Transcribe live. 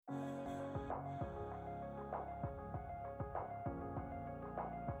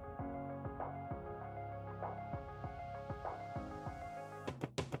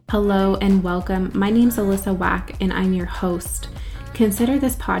Hello and welcome. My name's Alyssa Wack and I'm your host. Consider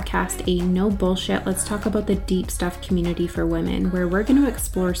this podcast a no bullshit, let's talk about the deep stuff community for women, where we're going to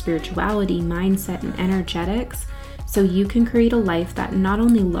explore spirituality, mindset, and energetics so you can create a life that not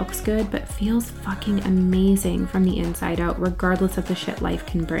only looks good but feels fucking amazing from the inside out, regardless of the shit life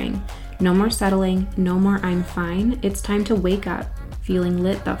can bring. No more settling, no more I'm fine. It's time to wake up feeling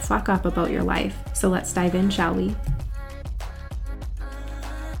lit the fuck up about your life. So let's dive in, shall we?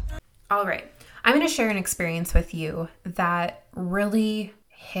 All right, I'm going to share an experience with you that really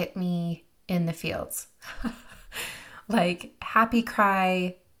hit me in the feels. Like happy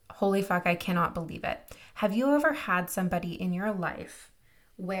cry, holy fuck, I cannot believe it. Have you ever had somebody in your life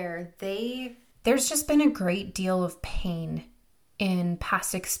where there's just been a great deal of pain in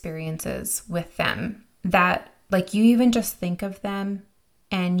past experiences with them that like you even just think of them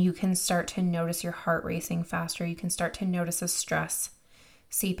and you can start to notice your heart racing faster. You can start to notice the stress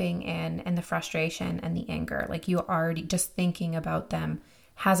seeping in and the frustration and the anger. Like you already just thinking about them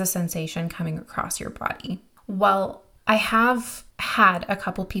has a sensation coming across your body. Well, I have had a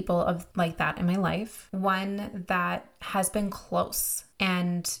couple people like that in my life. One that has been close.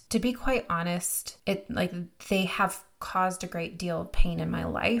 And to be quite honest, they have caused a great deal of pain in my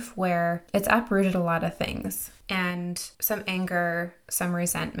life where it's uprooted a lot of things and some anger, some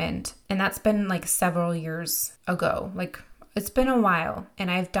resentment. And that's been like several years ago. Like it's been a while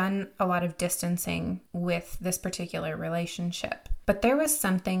and I've done a lot of distancing with this particular relationship. But there was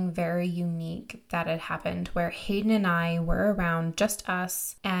something very unique that had happened where Hayden and I were around, just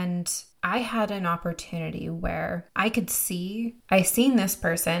us, and I had an opportunity where I seen this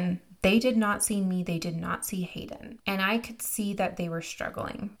person. They did not see me. They did not see Hayden. And I could see that they were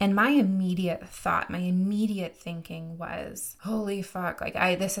struggling. And my immediate thinking was, holy fuck,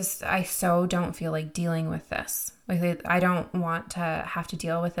 I so don't feel like dealing with this. Like, I don't want to have to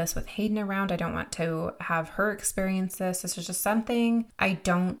deal with this with Hayden around. I don't want to have her experience this. This is just something I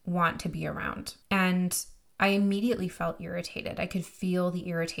don't want to be around. And I immediately felt irritated. I could feel the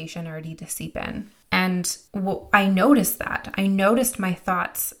irritation already to seep in. And I noticed that. I noticed my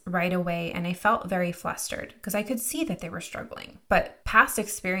thoughts right away and I felt very flustered because I could see that they were struggling. But past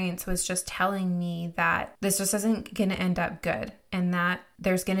experience was just telling me that this just isn't going to end up good and that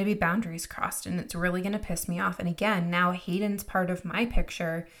there's going to be boundaries crossed and it's really going to piss me off. And again, now Hayden's part of my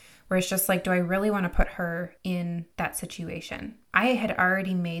picture where it's just like, do I really want to put her in that situation? I had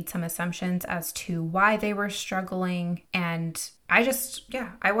already made some assumptions as to why they were struggling. And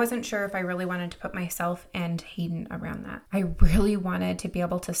I wasn't sure if I really wanted to put myself and Hayden around that. I really wanted to be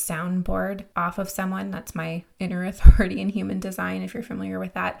able to soundboard off of someone. That's my inner authority in human design, if you're familiar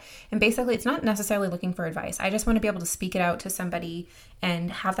with that. And basically, it's not necessarily looking for advice. I just want to be able to speak it out to somebody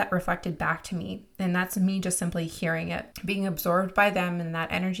and have that reflected back to me. And that's me just simply hearing it, being absorbed by them and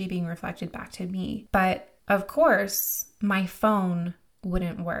that energy being reflected back to me. But of course, my phone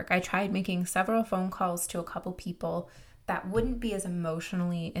wouldn't work. I tried making several phone calls to a couple people that wouldn't be as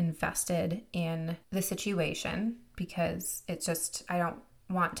emotionally invested in the situation because I don't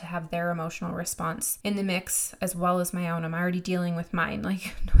want to have their emotional response in the mix as well as my own. I'm already dealing with mine.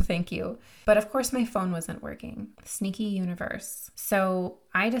 Like, no, thank you. But of course my phone wasn't working. Sneaky universe. So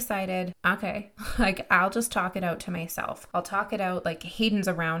I decided, okay, like I'll just talk it out to myself. I'll talk it out like Hayden's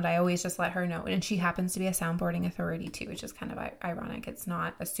around. I always just let her know. And she happens to be a soundboarding authority too, which is kind of ironic. It's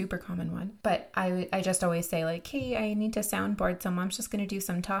not a super common one. But I just always say like, hey, I need to soundboard someone. I'm just going to do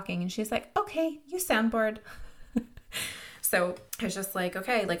some talking. And she's like, okay, you soundboard. So it's just like,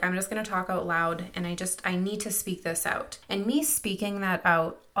 okay, like I'm just going to talk out loud and I need to speak this out. And me speaking that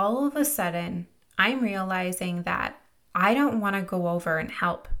out, all of a sudden, I'm realizing that I don't want to go over and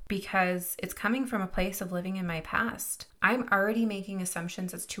help because it's coming from a place of living in my past. I'm already making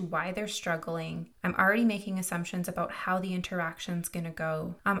assumptions as to why they're struggling. I'm already making assumptions about how the interaction's going to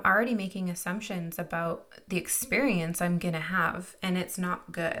go. I'm already making assumptions about the experience I'm going to have, and it's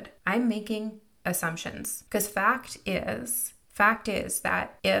not good. I'm making assumptions because fact is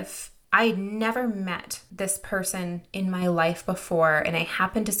that if I'd never met this person in my life before and I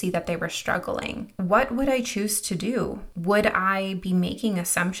happened to see that they were struggling, what would I choose to do? Would I be making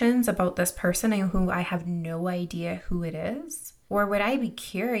assumptions about this person who I have no idea who it is? Or would I be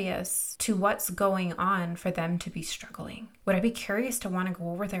curious to what's going on for them to be struggling? Would I be curious to want to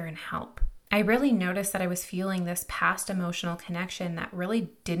go over there and help? I really noticed that I was feeling this past emotional connection that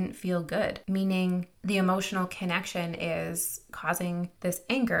really didn't feel good, meaning the emotional connection is causing this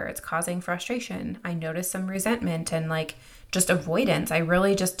anger. It's causing frustration. I noticed some resentment and just avoidance. I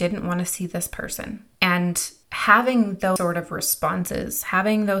really just didn't want to see this person. And having those sort of responses,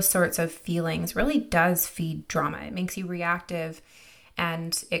 having those sorts of feelings really does feed drama. It makes you reactive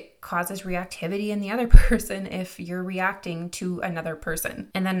and it causes reactivity in the other person if you're reacting to another person.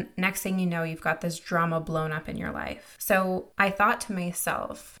 And then next thing you know, you've got this drama blown up in your life. So I thought to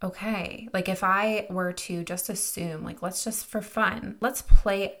myself, okay, like if I were to just assume, like let's just for fun, let's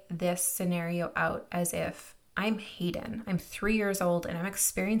play this scenario out as if I'm Hayden. I'm 3 years old and I'm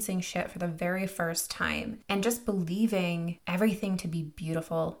experiencing shit for the very first time and just believing everything to be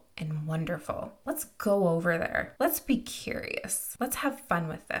beautiful and wonderful. Let's go over there. Let's be curious. Let's have fun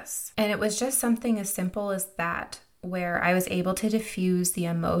with this. And it was just something as simple as that, where I was able to diffuse the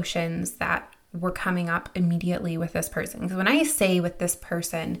emotions that were coming up immediately with this person. Because when I say with this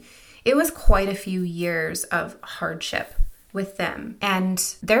person, it was quite a few years of hardship with them. And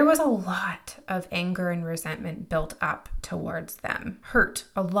there was a lot of anger and resentment built up towards them. Hurt,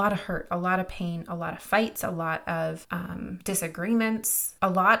 a lot of pain, a lot of fights, a lot of disagreements, a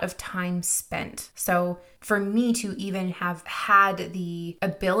lot of time spent. So for me to even have had the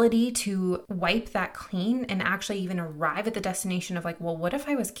ability to wipe that clean and actually even arrive at the destination of like, well, what if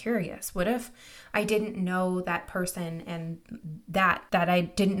I was curious? What if I didn't know that person and that I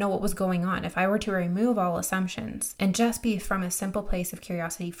didn't know what was going on? If I were to remove all assumptions and just be from a simple place of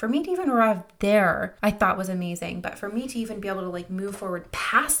curiosity, for me to even arrive there, I thought was amazing. But for me to even be able to like move forward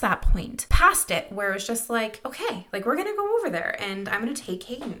past that point, past it, where it's just like, okay, like we're going to go over there and I'm going to take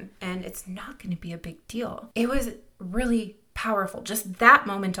Hayden and it's not going to be a big deal. It was really powerful, just that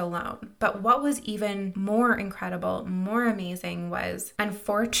moment alone. But what was even more incredible, more amazing was,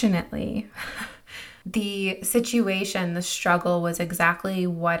 unfortunately, the situation, the struggle was exactly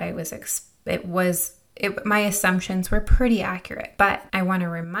what I was my assumptions were pretty accurate, but I want to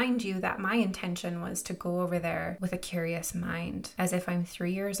remind you that my intention was to go over there with a curious mind, as if I'm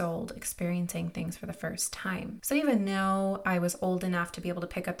 3 years old experiencing things for the first time. So even though I was old enough to be able to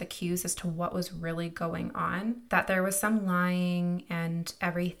pick up the cues as to what was really going on, that there was some lying and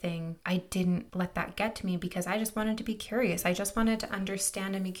everything, I didn't let that get to me because I just wanted to be curious. I just wanted to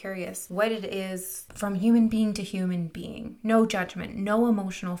understand and be curious what it is from human being to human being. No judgment, no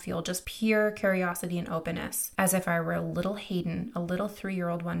emotional feel, just pure curiosity and openness, as if I were a little Hayden, a little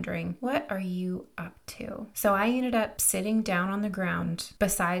 3-year-old wondering, what are you up to? So I ended up sitting down on the ground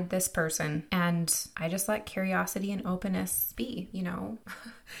beside this person and I just let curiosity and openness be, you know.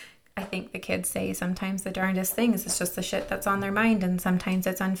 I think the kids say sometimes the darndest things, it's just the shit that's on their mind and sometimes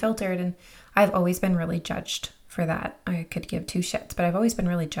it's unfiltered, and I've always been really judged for that. I could give two shits, but I've always been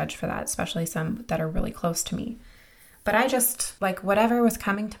really judged for that, especially some that are really close to me. But I just, like, whatever was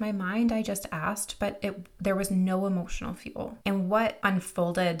coming to my mind, I just asked, but there was no emotional fuel. And what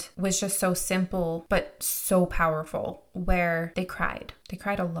unfolded was just so simple, but so powerful, where they cried. They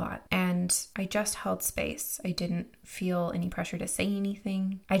cried a lot. And I just held space. I didn't feel any pressure to say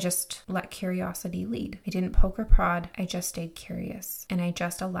anything. I just let curiosity lead. I didn't poke or prod. I just stayed curious. And I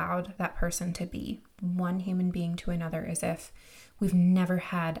just allowed that person to be one human being to another, as if we've never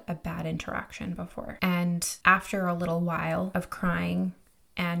had a bad interaction before. And after a little while of crying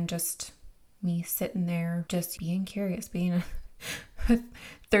and just me sitting there, just being curious, being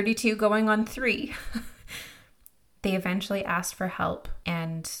 32 going on 3, they eventually asked for help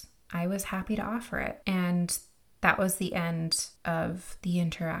and I was happy to offer it. And that was the end of the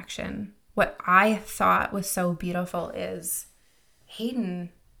interaction. What I thought was so beautiful is Hayden,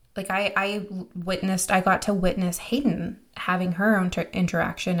 like I got to witness Hayden having her own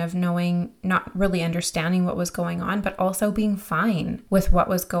interaction of knowing, not really understanding what was going on, but also being fine with what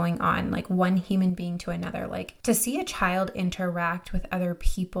was going on, like one human being to another. Like, to see a child interact with other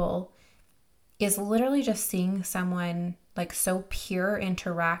people is literally just seeing someone like so pure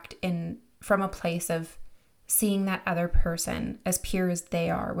interact from a place of seeing that other person as pure as they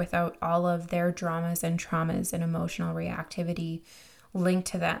are, without all of their dramas and traumas and emotional reactivity linked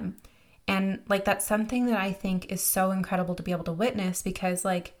to them. And like, that's something that I think is so incredible to be able to witness, because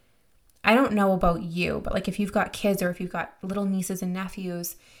like, I don't know about you, but like if you've got kids or if you've got little nieces and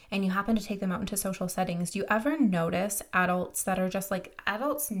nephews and you happen to take them out into social settings, do you ever notice adults that are just like,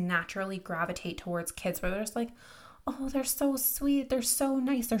 adults naturally gravitate towards kids where they're just like, oh, they're so sweet, they're so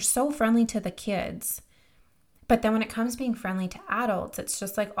nice, they're so friendly to the kids. But then when it comes to being friendly to adults, it's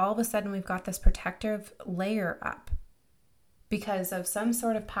just like all of a sudden we've got this protective layer up, because of some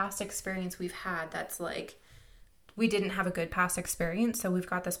sort of past experience we've had that's like, we didn't have a good past experience, so we've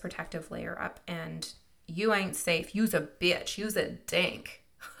got this protective layer up, and you ain't safe, you's a bitch, you's a dink.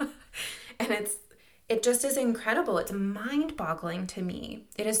 And it just is incredible. It's mind-boggling to me.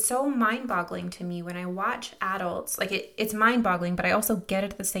 It is so mind-boggling to me when I watch adults, like it's mind-boggling, but I also get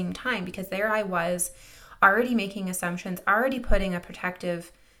it at the same time, because there I was already making assumptions, already putting a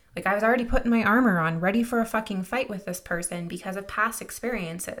protective Like I was already putting my armor on, ready for a fucking fight with this person because of past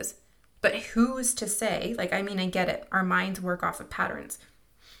experiences. But who's to say, like, I mean, I get it. Our minds work off of patterns.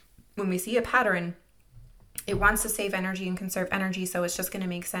 When we see a pattern, it wants to save energy and conserve energy. So it's just going to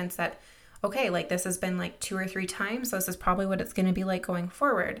make sense that, okay, like this has been like 2 or 3 times. So this is probably what it's going to be like going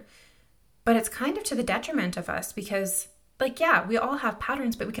forward. But it's kind of to the detriment of us because, like, yeah, we all have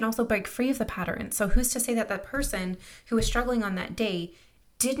patterns, but we can also break free of the pattern. So who's to say that that person who was struggling on that day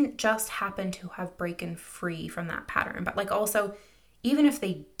didn't just happen to have broken free from that pattern? But like also, even if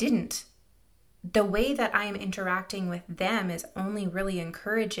they didn't, the way that I am interacting with them is only really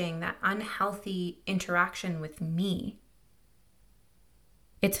encouraging that unhealthy interaction with me.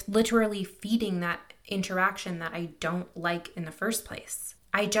 It's literally feeding that interaction that I don't like in the first place.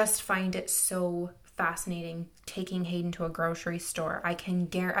 I just find it so fascinating taking Hayden to a grocery store. I can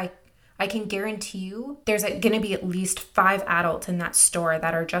guarantee you there's going to be at least 5 adults in that store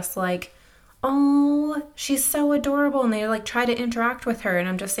that are just like, oh, she's so adorable. And they like try to interact with her. And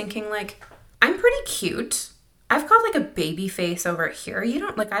I'm just thinking like, I'm pretty cute. I've got like a baby face over here.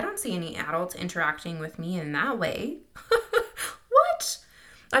 I don't see any adults interacting with me in that way. What?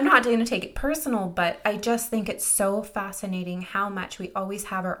 I'm not going to take it personal, but I just think it's so fascinating how much we always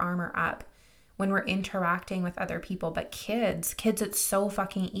have our armor up when we're interacting with other people. But kids, it's so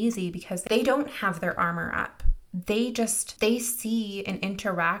fucking easy because they don't have their armor up. They see and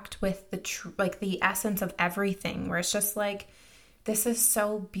interact with the essence of everything, where it's just like, this is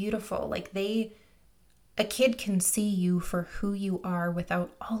so beautiful. Like a kid can see you for who you are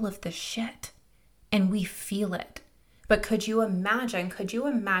without all of the shit. And we feel it. But could you imagine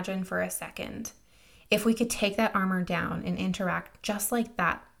for a second if we could take that armor down and interact just like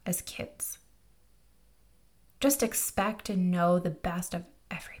that as kids? Just expect and know the best of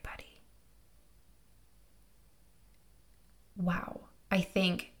everybody. Wow. I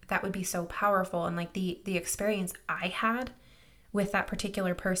think that would be so powerful. And like the experience I had with that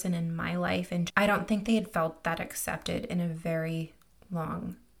particular person in my life, and I don't think they had felt that accepted in a very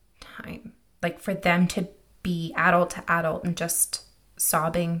long time. Like for them to be adult to adult and just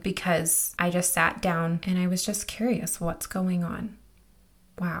sobbing because I just sat down and I was just curious what's going on.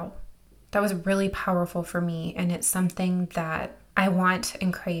 Wow. That was really powerful for me, and it's something that I want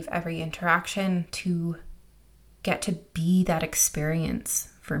and crave every interaction to get to be that experience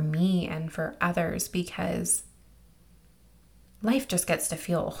for me and for others, because life just gets to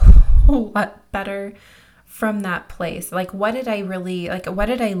feel a whole lot better from that place. Like, what did I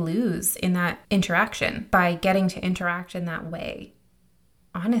lose in that interaction by getting to interact in that way?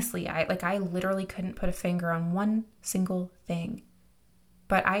 Honestly, I literally couldn't put a finger on one single thing,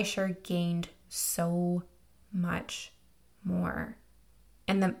 but I sure gained so much more.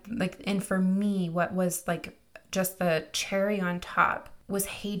 And for me, what was like just the cherry on top was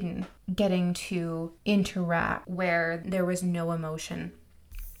Hayden getting to interact where there was no emotion,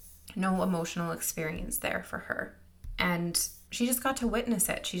 no emotional experience there for her. And she just got to witness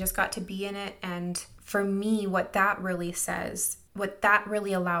it. She just got to be in it. And for me, what that really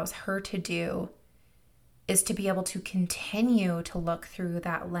allows her to do is to be able to continue to look through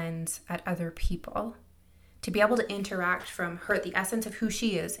that lens at other people, to be able to interact from the essence of who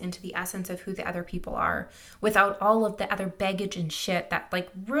she is into the essence of who the other people are, without all of the other baggage and shit that, like,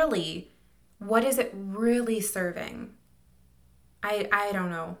 really, what is it really serving? I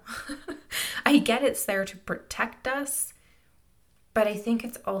don't know. I get it's there to protect us, but I think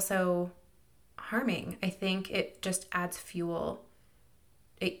it's also harming. I think it just adds fuel.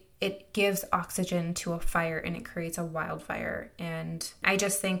 It gives oxygen to a fire, and it creates a wildfire. And I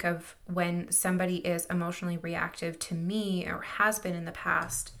just think of when somebody is emotionally reactive to me or has been in the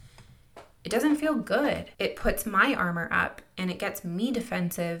past, it doesn't feel good. It puts my armor up and it gets me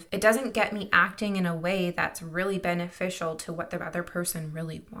defensive. It doesn't get me acting in a way that's really beneficial to what the other person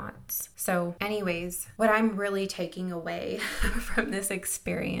really wants. So anyways, what I'm really taking away from this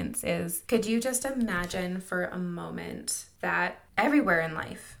experience is, could you just imagine for a moment that everywhere in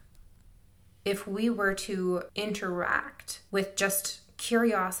life, if we were to interact with just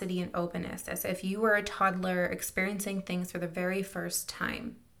curiosity and openness, as if you were a toddler experiencing things for the very first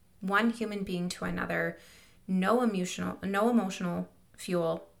time, one human being to another, no emotional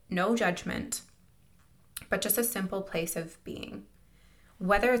fuel, no judgment, but just a simple place of being.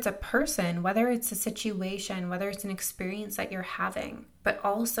 Whether it's a person, whether it's a situation, whether it's an experience that you're having, but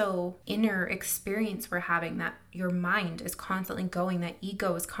also inner experience we're having, that your mind is constantly going, that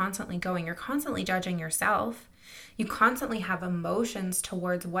ego is constantly going, you're constantly judging yourself. You constantly have emotions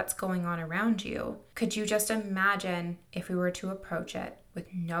towards what's going on around you. Could you just imagine if we were to approach it with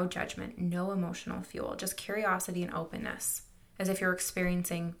no judgment, no emotional fuel, just curiosity and openness, as if you're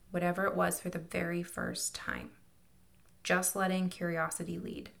experiencing whatever it was for the very first time. Just letting curiosity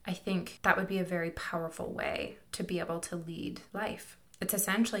lead. I think that would be a very powerful way to be able to lead life. It's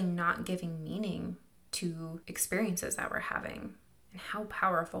essentially not giving meaning to experiences that we're having. And how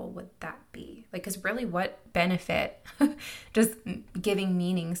powerful would that be? Because really, what benefit does giving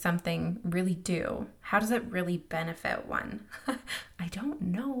meaning something really do? How does it really benefit one? I don't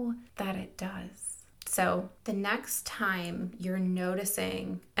know that it does. So the next time you're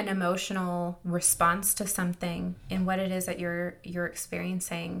noticing an emotional response to something in what it is that you're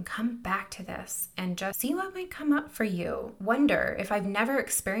experiencing, come back to this and just see what might come up for you. Wonder, if I've never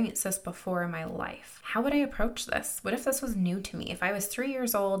experienced this before in my life, how would I approach this? What if this was new to me? If I was 3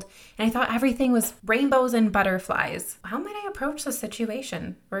 years old and I thought everything was rainbows and butterflies, how might I approach the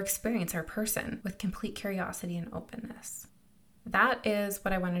situation or experience or person with complete curiosity and openness? That is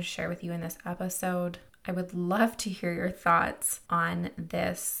what I wanted to share with you in this episode. I would love to hear your thoughts on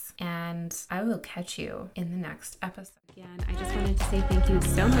this, and I will catch you in the next episode. Again, I just wanted to say thank you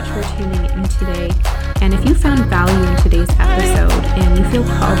so much for tuning in today. And if you found value in today's episode and you feel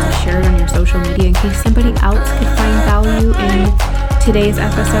called to share it on your social media in case somebody else could find value in today's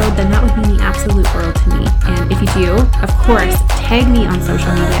episode, then that would mean the absolute world to me. And if you do, of course, tag me on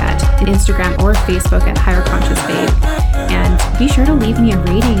social media at Instagram or Facebook at Higher Conscious Babe. And be sure to leave me a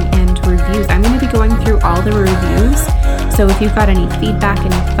rating and reviews. I'm going to be going through all the reviews. So if you've got any feedback,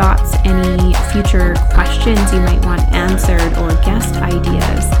 any thoughts, any future questions you might want answered or guest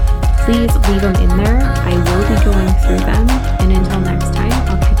ideas, please leave them in there. I will be going through them. And until next time.